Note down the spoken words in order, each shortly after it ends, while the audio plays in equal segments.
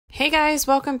Hey guys,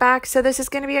 welcome back. So this is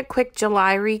going to be a quick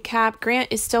July recap. Grant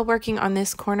is still working on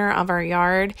this corner of our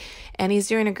yard and he's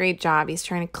doing a great job. He's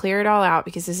trying to clear it all out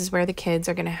because this is where the kids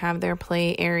are going to have their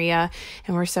play area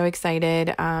and we're so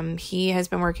excited. He has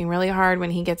been working really hard when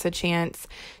he gets a chance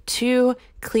to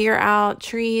clear out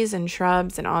trees and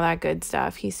shrubs and all that good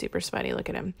stuff. He's super sweaty. Look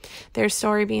at him. There's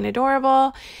Story being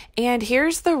adorable. And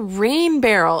here's the rain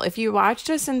barrel. If you watched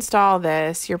us install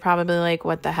this, you're probably like,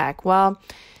 what the heck? Well,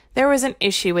 there was an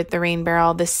issue with the rain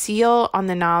barrel. The seal on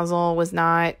the nozzle was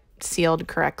not sealed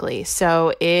correctly,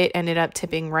 so it ended up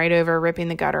tipping right over, ripping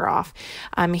the gutter off.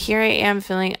 Here I am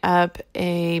filling up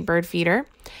a bird feeder,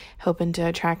 hoping to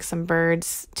attract some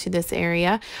birds to this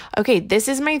area. Okay, this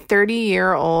is my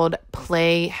 30-year-old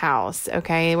play house.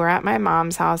 Okay, we're at my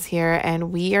mom's house here,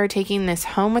 and we are taking this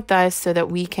home with us so that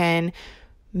we can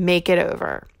make it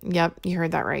over. Yep, you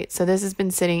heard that right. So this has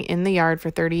been sitting in the yard for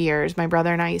 30 years. My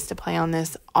brother and I used to play on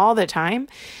this all the time.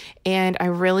 And I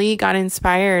really got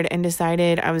inspired and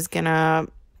decided I was going to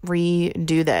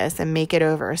redo this and make it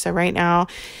over. So right now,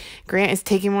 Grant is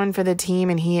taking one for the team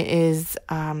and he is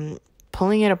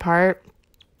pulling it apart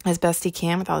as best he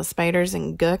can with all the spiders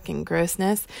and gook and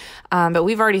grossness. But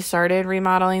we've already started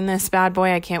remodeling this bad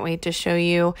boy. I can't wait to show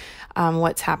you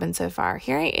what's happened so far.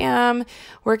 Here I am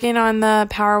working on the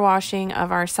power washing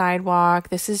of our sidewalk.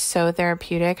 This is so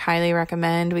therapeutic. Highly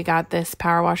recommend. We got this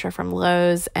power washer from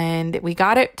Lowe's and we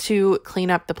got it to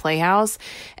clean up the playhouse.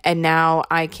 And now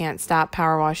I can't stop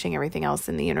power washing everything else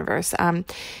in the universe.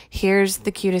 Here's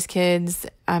the cutest kids.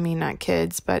 I mean, not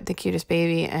kids, but the cutest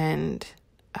baby and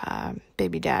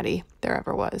baby daddy there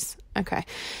ever was. Okay,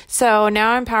 so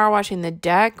now I'm power washing the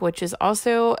deck, which is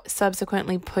also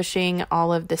subsequently pushing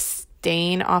all of the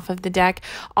stain off of the deck.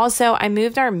 Also, I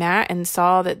moved our mat and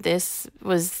saw that this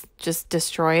was just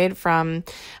destroyed from,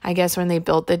 I guess, when they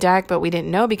built the deck, but we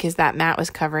didn't know because that mat was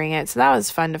covering it. So that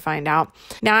was fun to find out.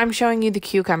 Now I'm showing you the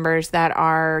cucumbers that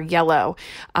are yellow,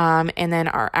 and then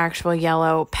our actual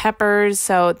yellow peppers.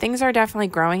 So things are definitely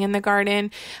growing in the garden.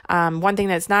 One thing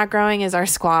that's not growing is our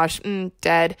squash,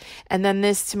 dead. And then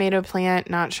this tomato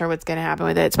plant, not sure what's going to happen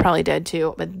with it. It's probably dead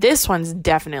too, but this one's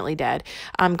definitely dead.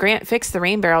 Grant fixed the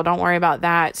rain barrel. Don't worry about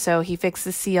that. So he fixed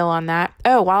the seal on that.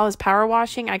 Oh, while I was power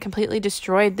washing, I completely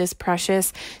destroyed this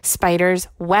precious spider's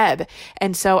web.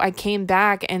 And so I came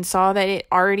back and saw that it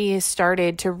already has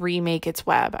started to remake its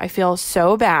web. I feel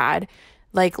so bad,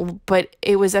 but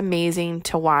it was amazing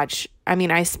to watch. I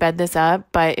mean, I sped this up,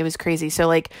 but it was crazy.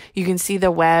 So you can see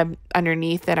the web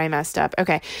underneath that I messed up.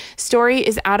 Okay. Story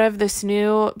is out of the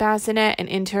snoo bassinet and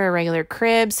into a regular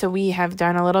crib. So we have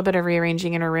done a little bit of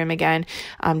rearranging in her room again.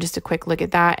 Just a quick look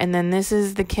at that. And then this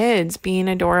is the kids being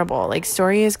adorable.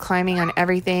 Story is climbing on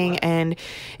everything. And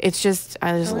it's just,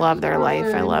 I just love their life.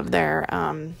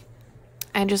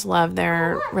 I just love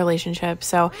their relationship.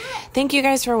 So thank you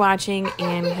guys for watching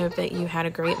and hope that you had a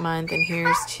great month. And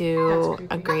here's to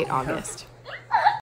a great August.